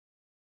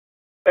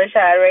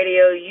Rashad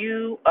Radio,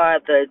 you are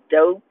the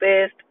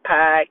dopest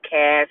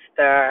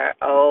podcaster,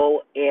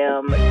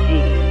 OMG.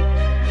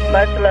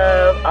 Much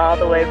love all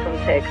the way from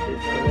Texas.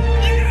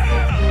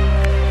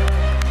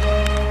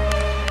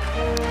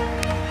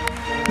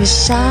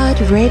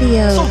 Rashad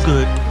Radio. So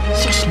good,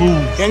 so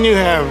smooth. Can you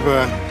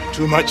have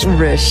too much?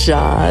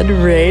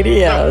 Rashad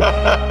Radio.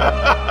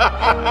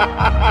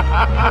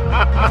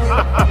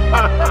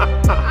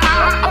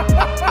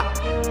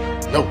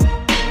 No.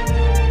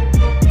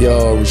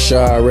 Yo,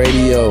 Rashad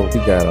Radio. We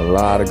got a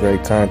lot of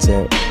great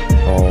content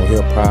on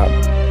hip-hop,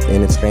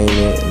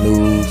 entertainment,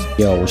 news.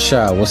 Yo,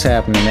 Rashad, what's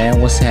happening, man?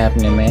 What's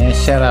happening, man?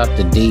 Shout out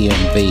to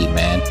DMV,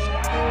 man.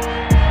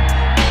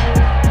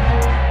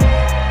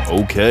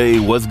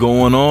 Okay, what's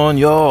going on,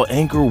 y'all?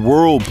 Anchor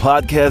World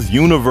Podcast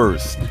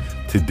Universe.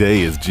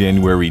 Today is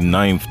January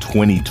 9th,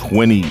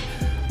 2020.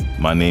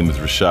 My name is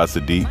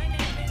Rashad Sadiq.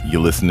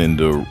 You're listening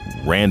to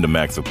Random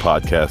Acts of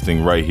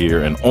Podcasting right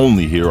here and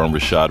only here on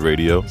Rashad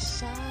Radio.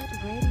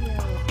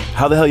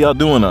 How the hell y'all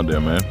doing out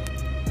there, man?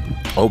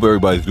 I hope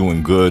everybody's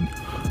doing good.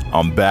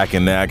 I'm back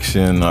in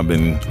action. I've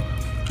been,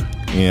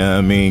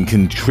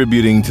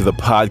 contributing to the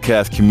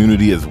podcast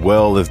community as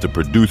well as the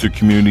producer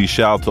community.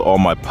 Shout out to all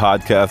my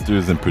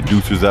podcasters and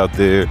producers out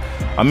there.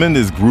 I'm in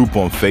this group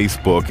on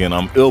Facebook and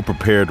I'm ill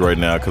prepared right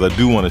now because I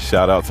do want to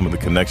shout out some of the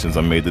connections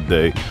I made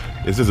today.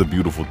 It's just a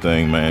beautiful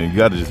thing, man. You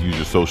got to just use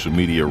your social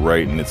media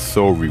right, and it's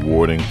so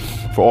rewarding.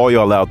 For all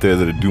y'all out there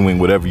that are doing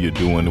whatever you're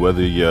doing,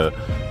 whether you're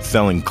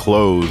selling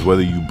clothes,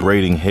 whether you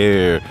braiding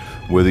hair,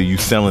 whether you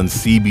selling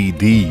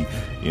CBD,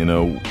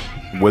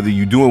 whether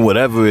you're doing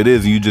whatever it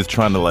is, and you're just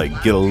trying to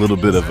get a little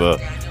bit of a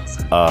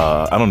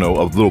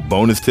little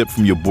bonus tip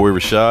from your boy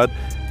Rashad.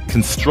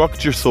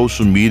 Construct your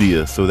social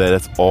media so that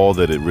that's all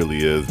that it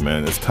really is,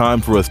 man. It's time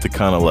for us to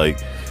kind of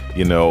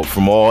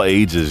from all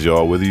ages,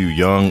 y'all, whether you're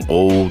young,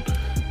 old,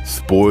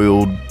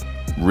 spoiled,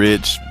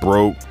 rich,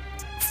 broke,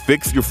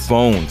 fix your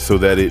phone so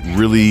that it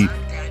really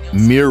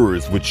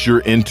mirrors what you're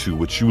into,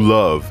 what you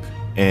love,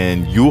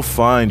 and you'll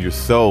find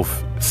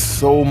yourself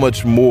so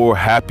much more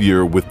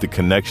happier with the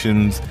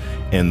connections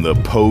and the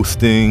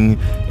posting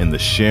and the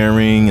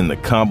sharing and the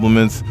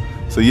compliments.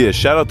 So yeah,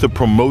 shout out to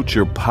Promote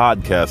Your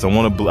Podcast.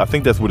 I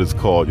think that's what it's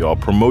called, y'all.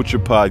 Promote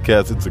Your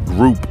Podcast. It's a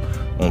group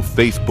on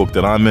Facebook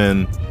that I'm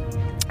in,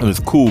 and it's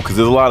cool because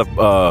there's a lot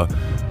of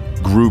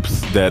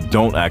groups that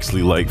don't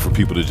actually like for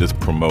people to just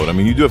promote. I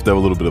mean, you do have to have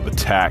a little bit of a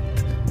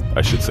tact,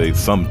 I should say,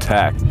 some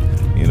tact,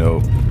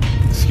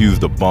 Excuse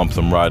the bumps.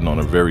 I'm riding on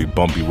a very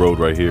bumpy road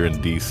right here in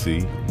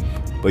DC.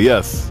 But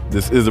yes,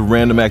 this is a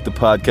Random Act of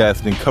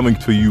Podcasting coming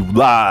to you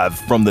live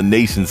from the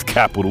nation's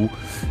capital,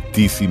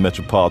 DC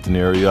metropolitan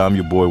area. I'm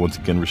your boy, once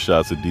again,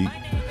 Rashad Sadiq.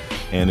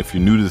 And if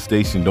you're new to the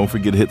station, don't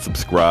forget to hit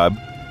subscribe.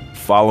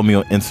 Follow me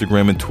on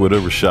Instagram and Twitter,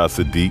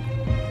 Rashad Sadiq.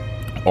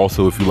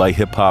 Also, if you like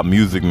hip-hop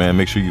music, man,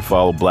 make sure you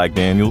follow Black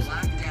Daniels.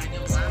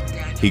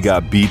 He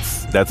got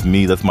beats. That's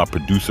me. That's my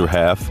producer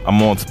half.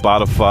 I'm on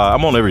Spotify.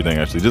 I'm on everything,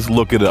 actually. Just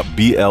look it up.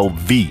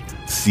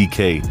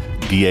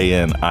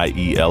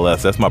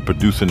 BLVCKDANIELS. That's my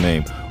producer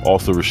name.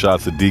 Also,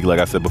 Rashad Sadiq, like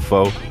I said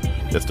before.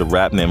 That's the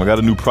rap name. I got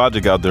a new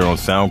project out there on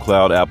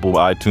SoundCloud, Apple,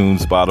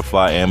 iTunes,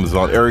 Spotify,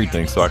 Amazon,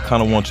 everything. So I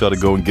kind of want y'all to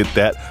go and get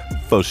that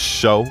for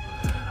show.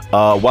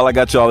 While I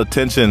got y'all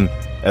attention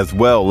as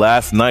well,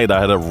 last night I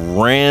had a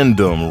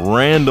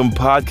random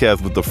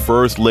podcast with the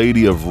First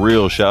Lady of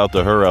Real. Shout out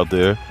to her out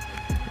there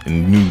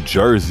in New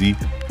Jersey.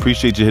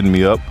 Appreciate you hitting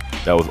me up.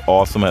 That was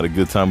awesome. I had a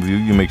good time with you.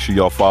 You make sure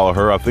y'all follow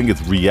her. I think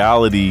it's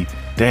Reality.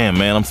 Damn,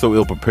 man, I'm so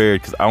ill prepared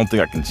because I don't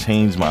think I can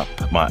change my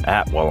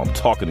app while I'm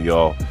talking to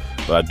y'all.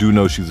 But I do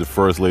know she's the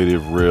First Lady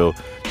of Real.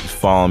 She's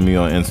following me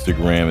on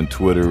Instagram and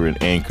Twitter and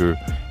Anchor.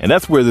 And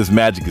that's where this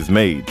magic is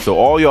made. So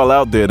all y'all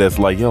out there that's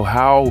like, yo,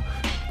 how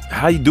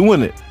you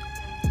doing it?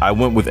 I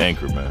went with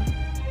Anchor, man.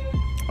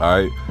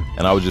 All right?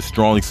 And I would just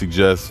strongly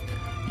suggest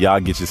y'all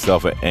get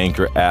yourself an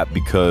Anchor app,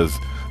 because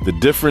the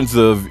difference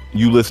of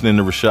you listening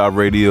to Rashad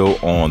Radio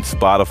on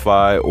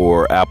Spotify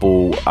or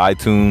Apple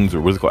iTunes, or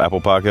what's it called,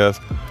 Apple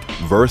Podcasts,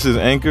 versus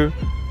Anchor,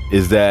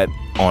 is that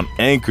on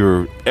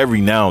Anchor,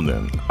 every now and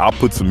then, I'll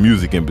put some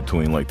music in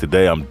between. Like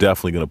today, I'm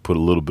definitely going to put a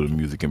little bit of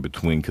music in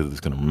between because it's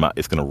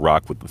gonna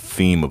rock with the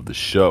theme of the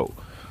show.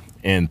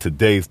 And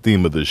today's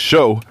theme of the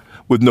show,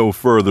 with no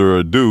further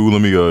ado,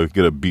 let me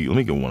get a beat. Let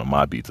me get one of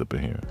my beats up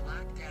in here.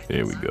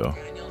 There we go.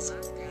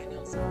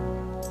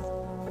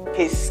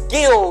 His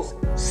skills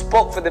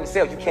spoke for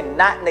themselves. You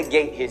cannot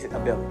negate his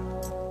ability.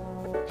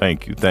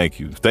 Thank you,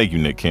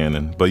 Nick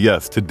Cannon. But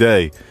yes,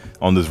 today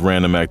on this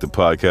Random Act of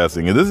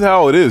Podcasting, and this is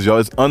how it is, y'all.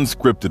 It's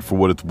unscripted for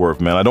what it's worth,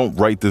 man. I don't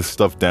write this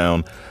stuff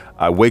down.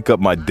 I wake up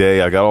my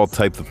day. I got all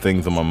types of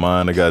things on my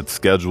mind. I got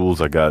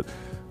schedules. I got,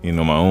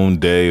 my own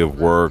day of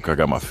work. I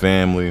got my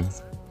family.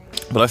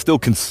 But I still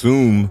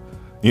consume,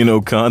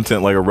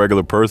 content like a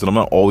regular person. I'm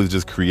not always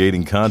just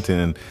creating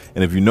content.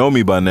 And if you know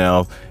me by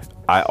now,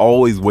 I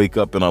always wake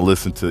up and I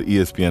listen to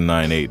ESPN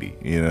 980.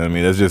 You know what I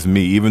mean? That's just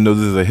me. Even though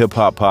this is a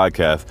hip-hop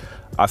podcast,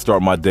 I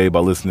start my day by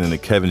listening to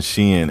Kevin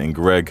Sheehan and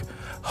Greg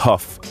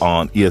Huff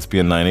on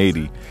ESPN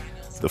 980.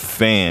 The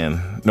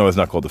Fan. No, it's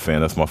not called The Fan.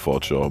 That's my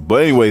fault, y'all.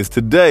 But anyways,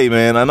 today,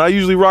 man, and I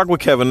usually rock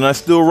with Kevin, and I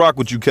still rock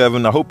with you,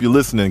 Kevin. I hope you're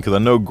listening, because I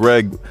know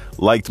Greg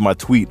liked my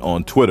tweet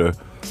on Twitter.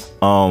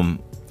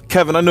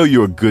 Kevin, I know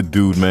you're a good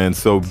dude, man,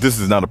 so this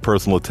is not a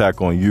personal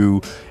attack on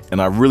you,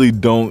 and I really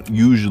don't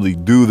usually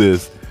do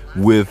this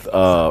with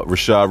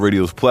Rashad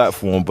Radio's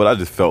platform, but I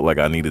just felt like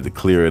I needed to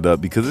clear it up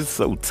because it's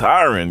so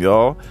tiring,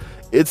 y'all.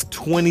 It's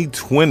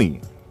 2020,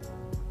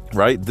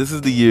 right? This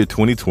is the year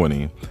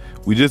 2020.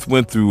 We just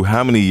went through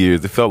how many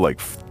years? It felt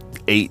like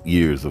 8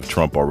 years of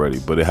Trump already,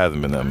 but it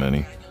hasn't been that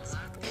many.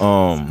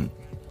 And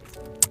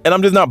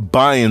I'm just not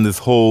buying this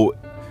whole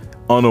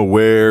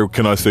unaware,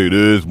 can I say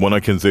this, when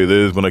I can say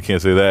this, when I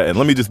can't say that. And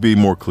let me just be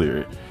more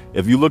clear.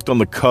 If you looked on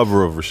the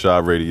cover of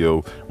Rashad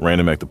Radio,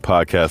 Random Act of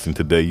Podcasting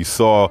today, you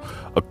saw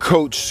a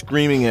coach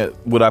screaming at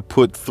what I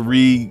put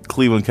 3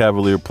 Cleveland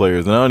Cavalier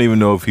players, and I don't even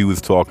know if he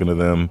was talking to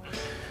them.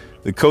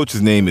 The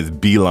coach's name is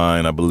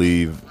Beeline, I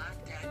believe.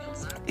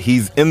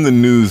 He's in the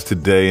news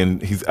today,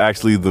 and he's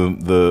actually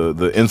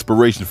the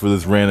inspiration for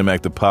this Random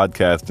Act of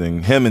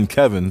Podcasting, him and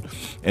Kevin,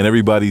 and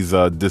everybody's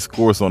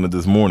discourse on it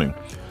this morning.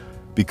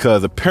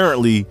 Because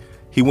apparently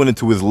he went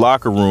into his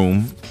locker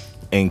room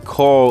and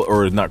told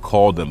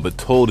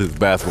his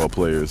basketball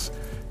players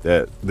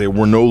that they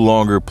were no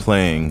longer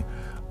playing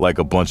like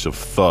a bunch of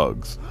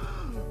thugs.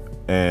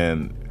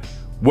 And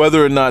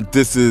whether or not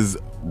this is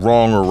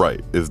wrong or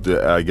right is,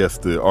 I guess,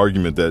 the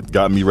argument that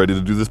got me ready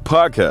to do this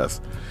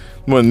podcast.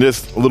 When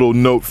this little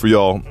note for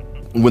y'all,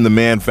 when the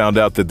man found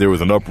out that there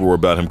was an uproar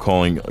about him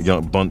calling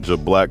a bunch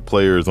of black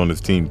players on his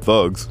team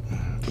thugs,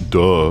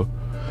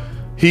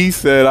 he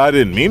said, I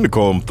didn't mean to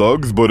call them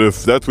thugs, but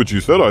if that's what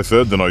you said I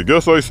said, then I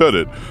guess I said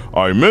it.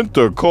 I meant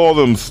to call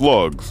them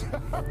slugs.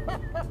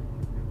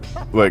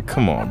 Like,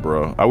 come on,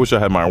 bro. I wish I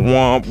had my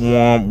womp,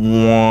 womp,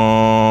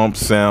 womp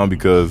sound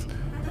because,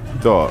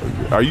 dog,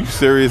 are you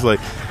serious? Like,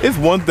 it's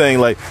one thing,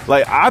 like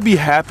I'd be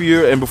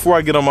happier, and before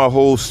I get on my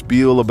whole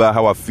spiel about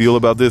how I feel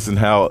about this and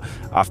how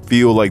I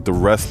feel like the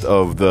rest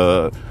of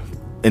the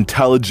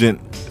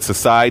intelligent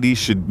society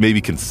should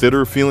maybe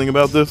consider feeling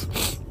about this,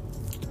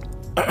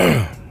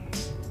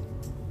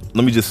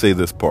 let me just say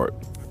this part.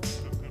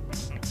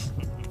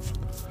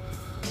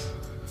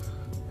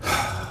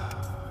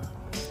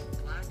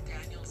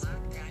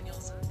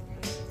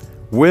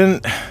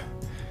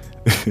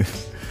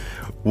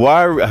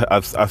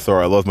 I'm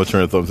sorry, I lost my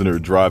train of thought when they were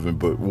driving,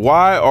 but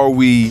why are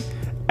we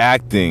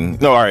acting?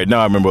 No, all right, now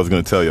I remember what I was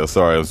going to tell you.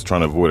 Sorry, I was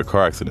trying to avoid a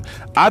car accident.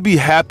 I'd be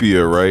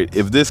happier, right,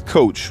 if this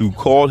coach who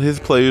called his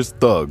players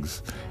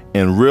thugs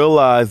and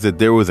realized that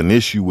there was an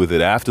issue with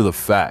it after the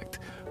fact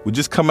would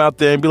just come out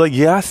there and be like,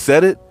 yeah, I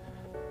said it.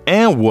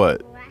 And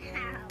what?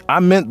 I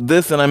meant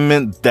this and I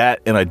meant that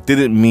and I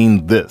didn't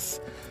mean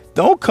this.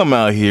 Don't come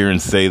out here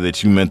and say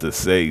that you meant to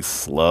say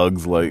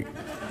slugs. Like,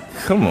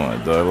 come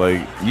on, dog.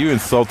 Like, you're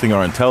insulting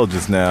our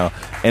intelligence now,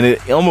 and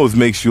it almost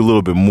makes you a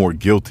little bit more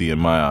guilty in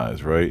my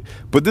eyes, right?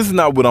 But this is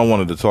not what I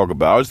wanted to talk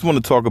about. I just want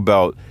to talk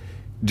about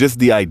just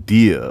the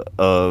idea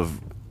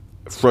of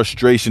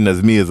frustration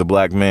as me as a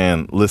black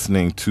man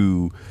listening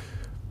to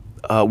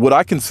what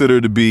I consider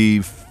to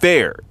be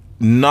fair,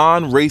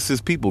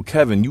 non-racist people.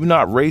 Kevin, you're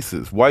not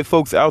racist. White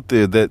folks out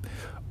there that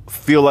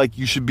feel like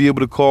you should be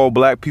able to call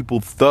black people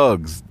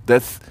thugs.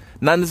 That's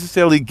not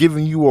necessarily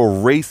giving you a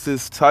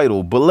racist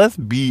title, but let's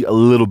be a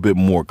little bit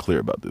more clear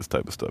about this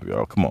type of stuff,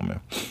 y'all. Come on, man.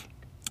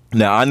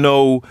 Now, I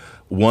know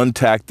one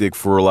tactic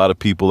for a lot of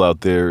people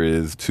out there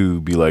is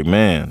to be like,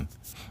 man,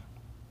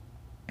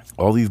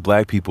 all these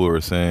black people are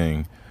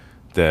saying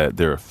that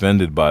they're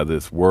offended by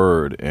this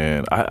word,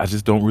 and I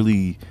just don't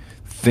really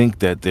think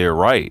that they're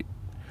right.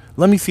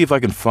 Let me see if I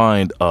can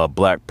find a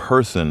black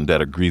person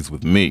that agrees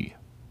with me.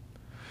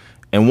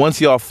 And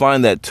once y'all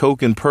find that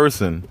token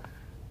person,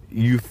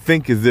 you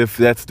think as if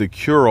that's the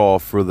cure-all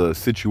for the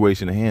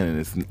situation at hand, and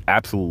it's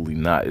absolutely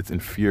not. It's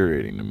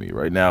infuriating to me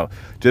right now.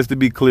 Just to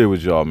be clear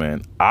with y'all,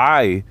 man,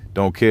 I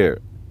don't care.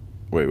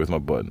 Wait, where's my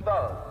button?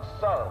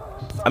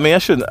 I mean,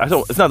 it's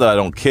not that I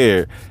don't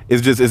care.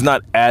 It's just, it's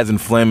not as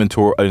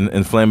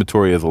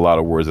inflammatory as a lot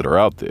of words that are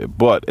out there.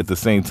 But at the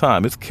same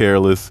time, it's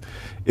careless.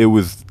 It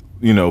was,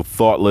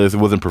 thoughtless. It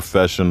wasn't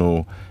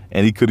professional,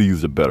 and he could have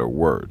used a better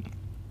word.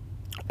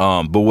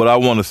 But what I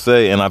want to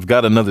say, and I've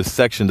got another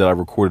section that I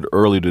recorded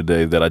earlier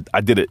today that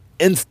I did it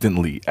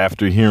instantly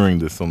after hearing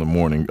this on the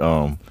morning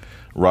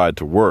ride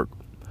to work.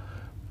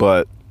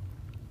 But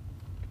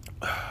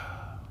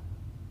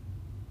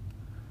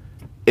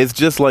it's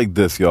just like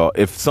this, y'all.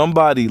 If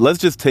somebody, let's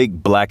just take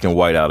black and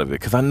white out of it,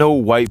 because I know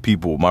white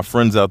people, my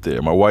friends out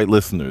there, my white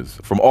listeners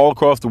from all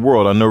across the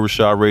world, I know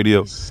Rashad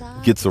Radio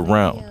gets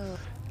around.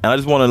 And I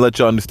just want to let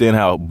y'all understand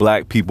how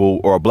black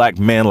people, or a black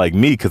man like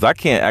me, because I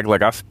can't act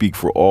like I speak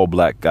for all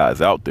black guys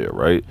out there,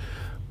 right?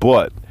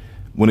 But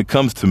when it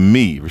comes to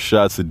me,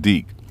 Rashad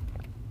Sadiq,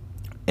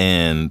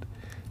 and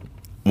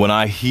when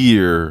I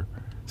hear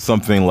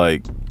something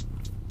like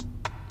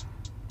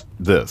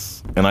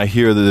this, and I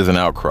hear that there's an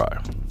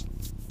outcry,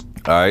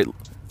 all right,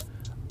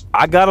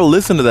 I got to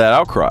listen to that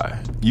outcry.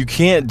 you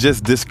can't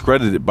just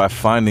discredit it by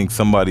finding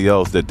somebody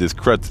else that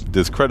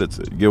discredits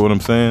it. You get what I'm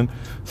saying?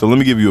 So let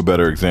me give you a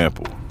better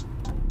example.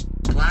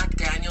 Black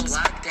Daniels.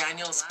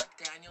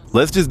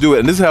 Let's just do it.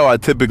 And this is how I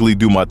typically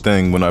do my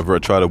thing whenever I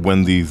try to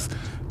win these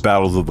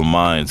battles of the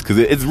minds, because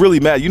it's really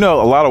mad. You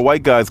know, a lot of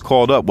white guys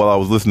called up while I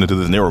was listening to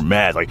this, and they were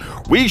mad. Like,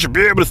 we should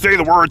be able to say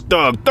the word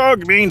thug.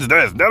 Thug means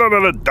this. Da da da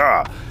da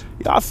da.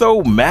 Y'all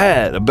so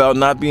mad about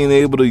not being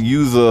able to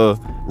use a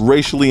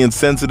racially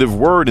insensitive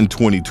word in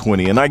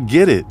 2020, and I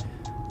get it.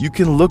 You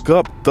can look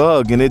up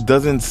thug, and it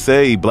doesn't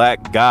say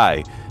black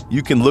guy.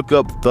 You can look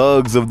up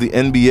thugs of the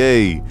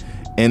NBA,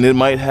 and it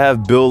might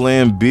have Bill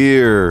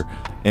Laimbeer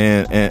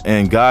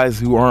and guys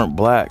who aren't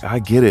black. I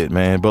get it,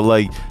 man. But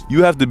like,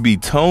 you have to be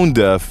tone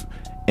deaf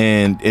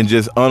and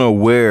just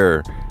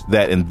unaware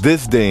that in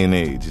this day and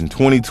age, in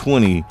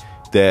 2020,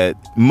 that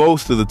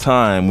most of the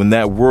time when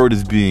that word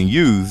is being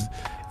used,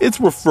 it's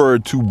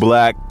referred to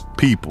black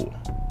people.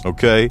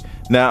 Okay?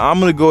 Now, I'm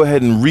going to go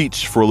ahead and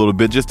reach for a little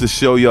bit just to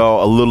show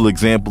y'all a little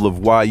example of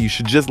why you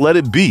should just let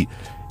it be.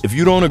 If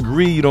you don't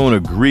agree, you don't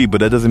agree, but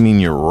that doesn't mean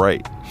you're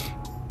right.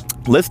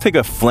 Let's take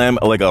a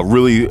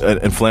really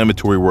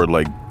inflammatory word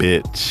like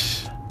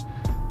bitch.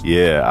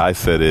 Yeah, I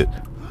said it.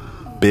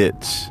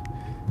 Bitch.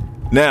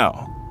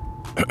 Now,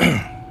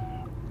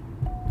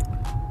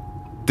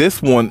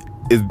 this one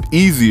is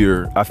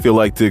easier, I feel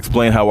like, to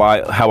explain how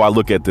I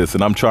look at this.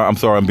 And I'm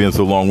sorry I'm being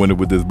so long-winded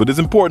with this, but it's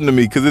important to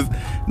me because it's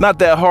not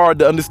that hard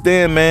to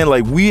understand, man.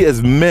 Like, we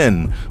as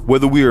men,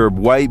 whether we are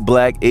white,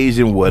 black,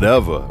 Asian,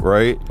 whatever,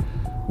 right?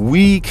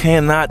 We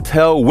cannot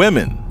tell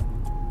women,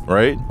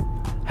 right,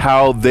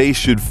 how they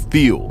should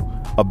feel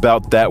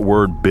about that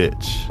word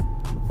bitch.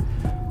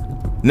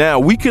 Now,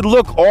 we could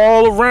look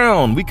all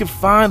around. We could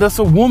find us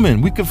a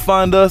woman. We could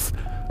find us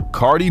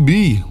Cardi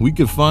B. We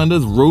could find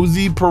us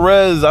Rosie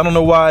Perez. I don't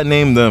know why I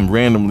named them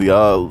randomly.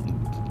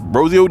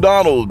 Rosie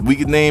O'Donnell. We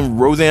could name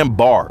Roseanne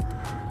Barr.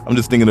 I'm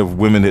just thinking of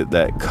women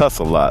that cuss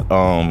a lot.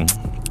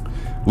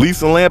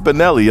 Lisa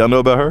Lampanelli. Y'all know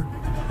about her?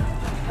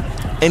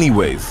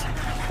 Anyways,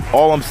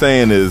 all I'm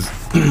saying is,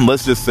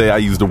 let's just say I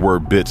use the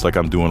word bitch like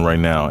I'm doing right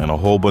now, and a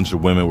whole bunch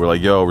of women were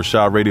like, yo,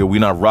 Rashad Radio, we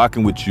not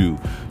rocking with you.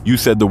 You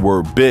said the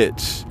word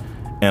bitch.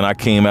 And I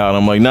came out and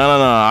I'm like, no,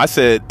 I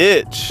said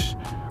itch.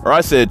 Or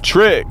I said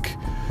trick.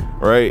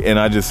 Right? And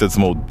I just said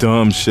some old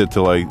dumb shit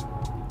to, like,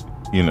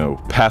 you know,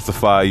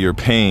 pacify your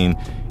pain.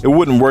 It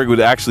wouldn't work. It would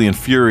actually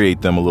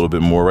infuriate them a little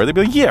bit more, right? They'd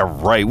be like, yeah,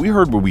 right. We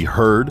heard what we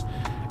heard.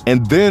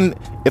 And then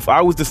if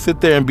I was to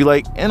sit there and be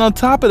like, and on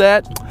top of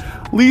that,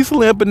 Lisa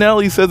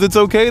Lampanelli says it's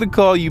okay to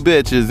call you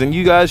bitches and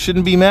you guys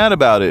shouldn't be mad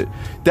about it,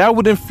 that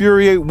would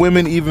infuriate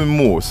women even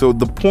more. So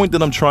the point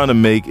that I'm trying to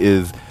make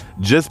is,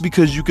 just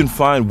because you can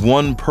find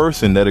one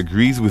person that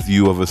agrees with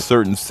you of a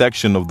certain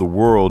section of the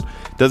world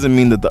doesn't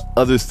mean that the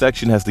other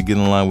section has to get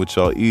in line with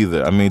y'all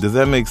either. I mean, does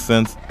that make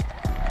sense?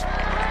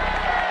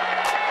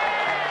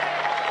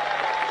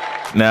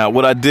 Now,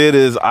 what I did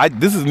is,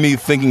 this is me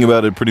thinking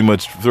about it pretty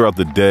much throughout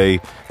the day,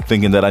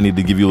 thinking that I need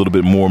to give you a little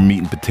bit more meat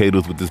and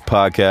potatoes with this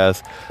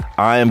podcast.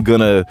 I am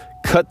going to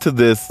cut to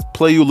this,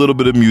 play you a little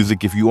bit of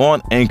music. If you're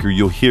on Anchor,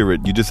 you'll hear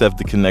it. You just have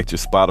to connect your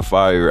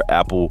Spotify or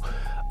Apple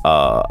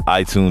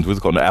iTunes, what's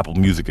it called, the Apple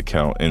Music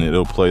account, and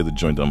it'll play the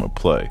joint that I'm gonna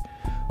play.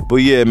 But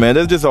yeah, man,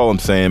 that's just all I'm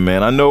saying,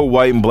 man. I know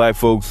white and black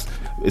folks,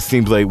 it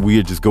seems like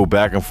we just go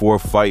back and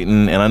forth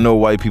fighting, and I know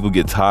white people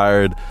get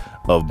tired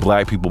of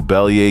black people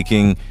belly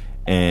aching,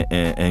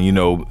 and you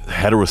know,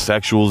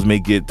 heterosexuals may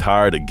get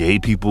tired of gay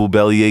people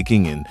belly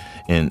aching,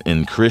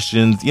 and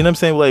Christians, you know what I'm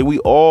saying? Like, we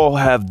all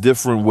have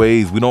different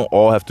ways. We don't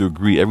all have to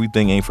agree.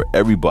 Everything ain't for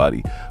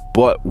everybody.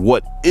 But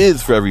what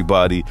is for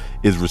everybody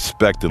is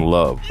respect and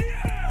love.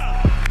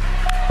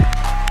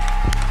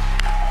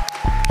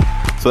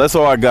 So that's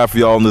all I got for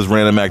y'all on this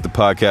Random Act of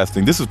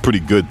Podcasting. This is pretty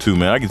good too,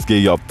 man. I just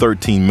gave y'all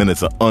 13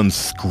 minutes of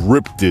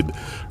unscripted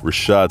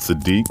Rashad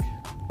Sadiq.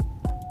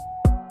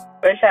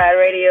 Rashad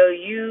Radio,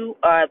 you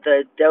are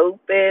the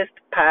dopest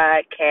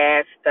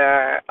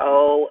podcaster.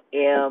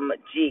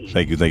 OMG.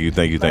 Thank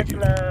you.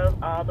 Much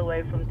love all the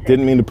way from Texas.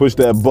 Didn't mean to push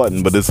that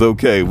button, but it's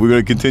okay. We're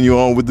going to continue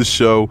on with the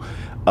show.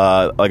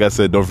 Like I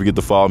said, don't forget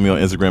to follow me on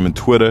Instagram and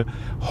Twitter.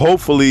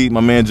 Hopefully, my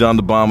man John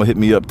the Bomb will hit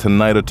me up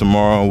tonight or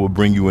tomorrow, and we'll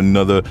bring you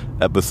another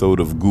episode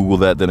of Google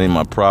That. That ain't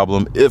my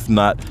problem. If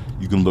not,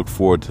 you can look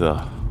forward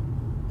to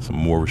some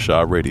more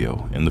Rashad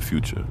Radio in the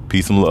future.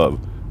 Peace and love.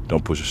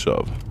 Don't push a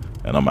shove.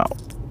 And I'm out.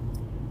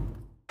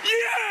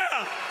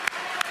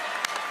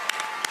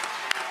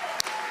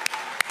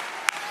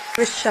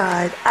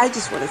 Rashad, I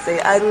just want to say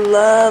I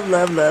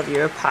love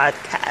your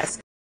podcast.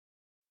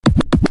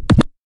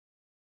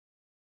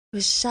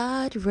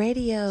 Rashad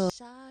Radio.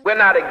 We're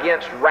not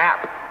against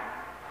rap.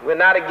 We're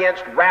not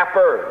against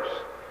rappers.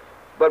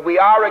 But we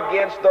are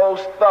against those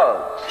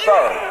thugs.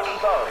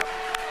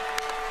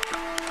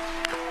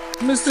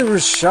 Mr.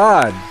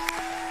 Rashad.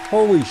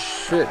 Holy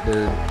shit,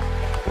 dude.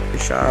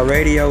 Rashad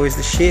Radio is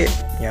the shit.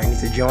 Y'all need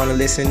to join and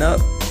listen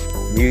up.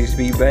 Music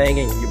be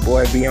banging. Your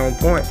boy be on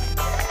point.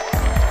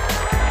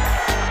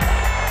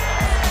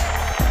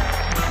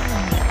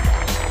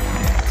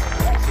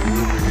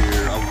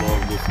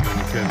 listening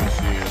to Kevin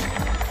Sheehan.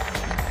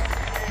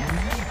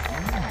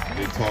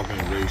 They talking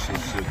racial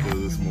shit though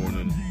this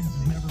morning.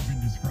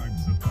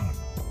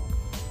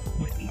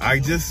 I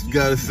just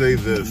gotta say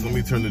this. Let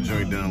me turn the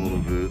joint down a little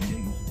bit.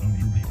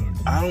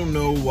 I don't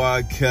know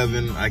why,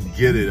 Kevin. I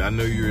get it. I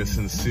know you're a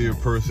sincere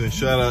person.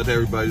 Shout out to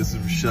everybody. This is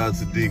Rashad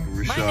Sadiq of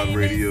Rashad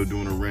Radio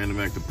doing a random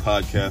act of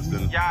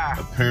podcasting. Yeah.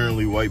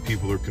 Apparently, white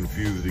people are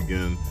confused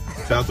again.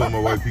 Shout out to all my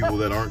white people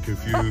that aren't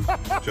confused.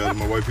 Shout out to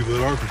my white people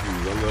that are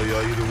confused. I love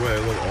y'all either way. I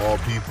love all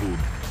people.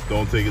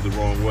 Don't take it the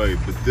wrong way.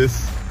 But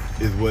this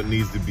is what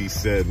needs to be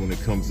said when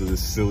it comes to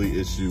this silly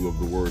issue of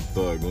the word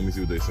thug. Let me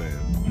see what they're saying.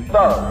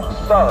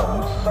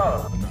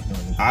 Thug.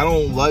 I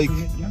don't like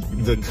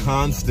the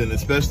constant,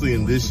 especially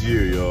in this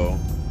year, y'all.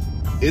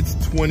 It's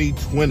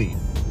 2020,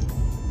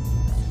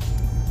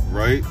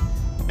 right?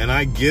 And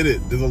I get it.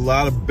 There's a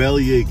lot of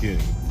belly aching.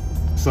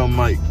 Some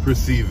might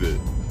perceive it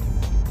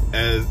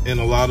as in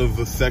a lot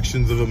of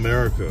sections of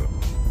America,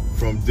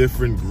 from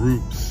different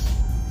groups,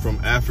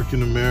 from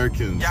African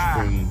Americans,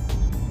 from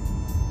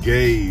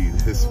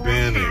gays,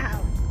 Hispanic,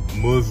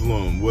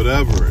 Muslim,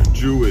 whatever,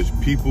 Jewish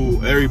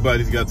people.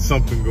 Everybody's got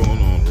something going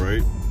on,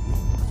 right?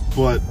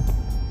 But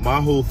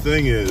my whole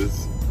thing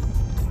is,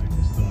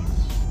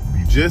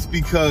 just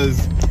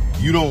because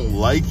you don't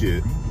like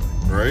it,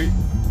 right?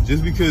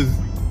 Just because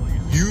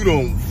you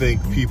don't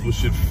think people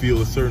should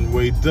feel a certain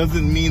way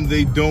doesn't mean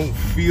they don't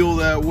feel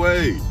that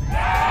way. You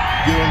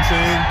know what I'm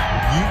saying?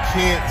 You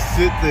can't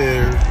sit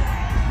there.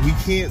 We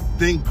can't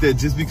think that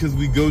just because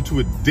we go to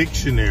a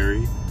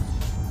dictionary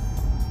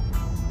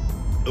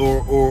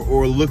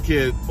or look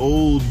at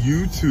old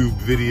YouTube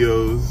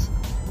videos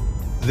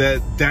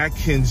that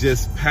can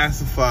just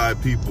pacify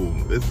people.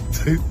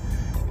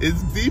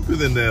 It's deeper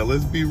than that.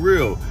 Let's be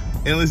real.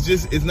 And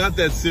it's not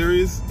that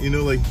serious. You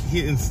know, like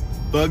hitting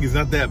thug is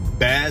not that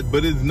bad,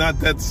 but it's not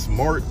that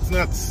smart. It's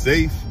not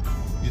safe.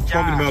 You're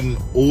talking about an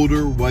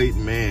older white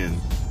man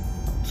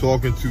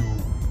talking to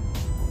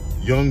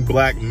young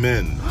black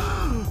men,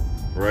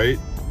 right?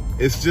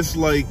 It's just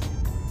like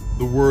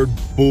the word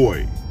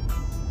boy.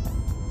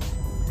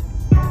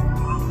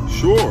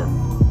 Sure.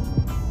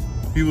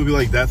 People be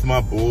like, that's my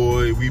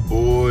boy, we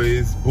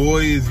boys.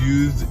 Boy is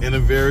used in a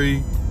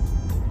very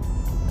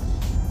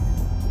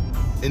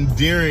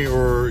endearing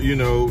or, you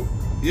know,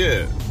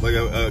 like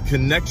a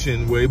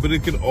connection way, but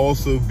it can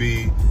also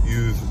be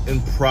used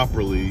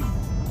improperly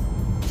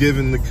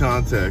given the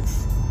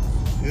context.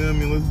 You know what I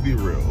mean? Let's be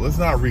real. Let's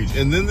not reach.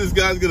 And then this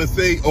guy's gonna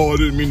say, oh, I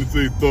didn't mean to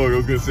say thug. I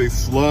was gonna say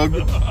slug.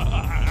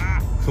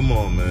 Come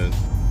on, man.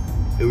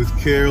 It was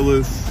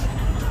careless.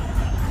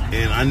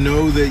 And I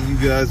know that you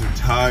guys are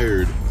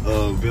tired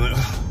of being like,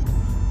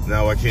 oh,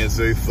 now I can't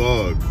say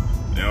thug.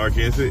 Now I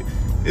can't say.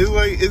 It's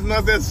like, it's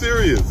not that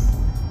serious.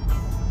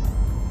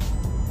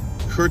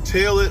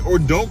 Curtail it or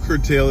don't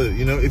curtail it.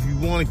 You know, if you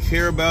want to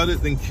care about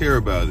it, then care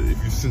about it.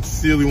 If you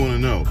sincerely want to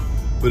know.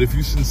 But if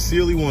you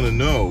sincerely want to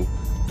know,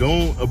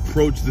 don't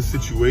approach the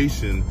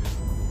situation,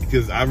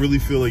 because I really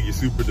feel like you're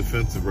super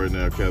defensive right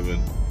now,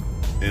 Kevin.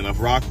 And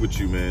I've rocked with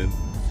you, man.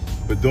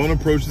 But don't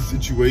approach the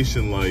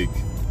situation like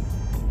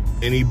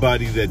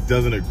anybody that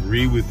doesn't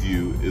agree with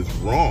you is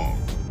wrong.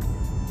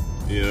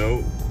 You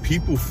know,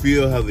 people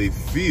feel how they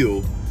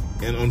feel.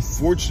 And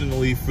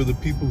unfortunately, for the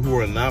people who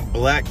are not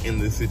black in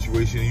this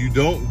situation, you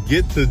don't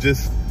get to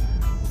just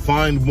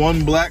find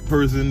one black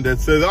person that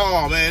says,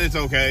 oh man, it's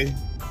okay,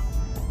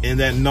 and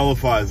that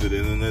nullifies it.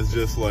 And then it's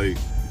just like,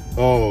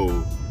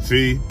 oh,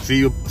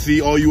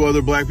 see all you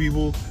other black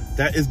people?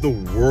 That is the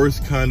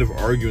worst kind of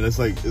argument. It's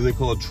like, is it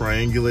called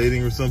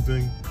triangulating or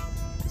something?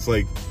 It's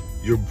like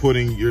you're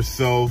putting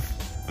yourself,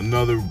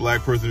 another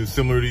black person who's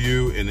similar to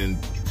you, and then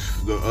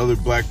the other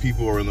black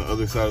people are on the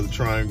other side of the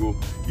triangle.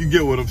 You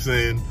get what I'm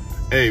saying?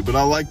 Hey, but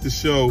I like the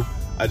show.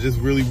 I just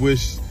really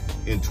wish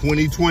in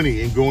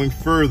 2020 and going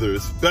further,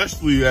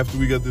 especially after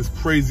we got this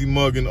crazy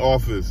mug in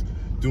office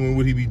doing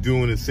what he be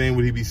doing and saying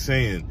what he be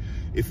saying,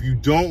 if you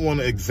don't want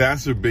to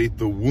exacerbate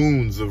the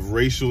wounds of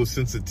racial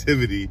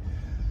sensitivity,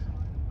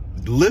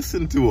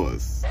 listen to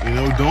us. You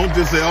know, don't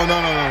just say, oh,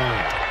 no.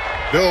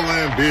 Bill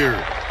Lambier.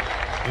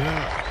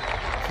 Yeah,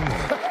 come on.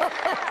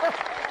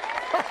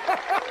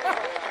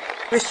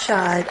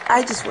 Rashad,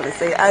 I just want to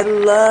say I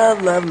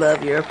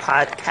love your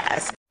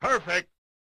podcast. Perfect.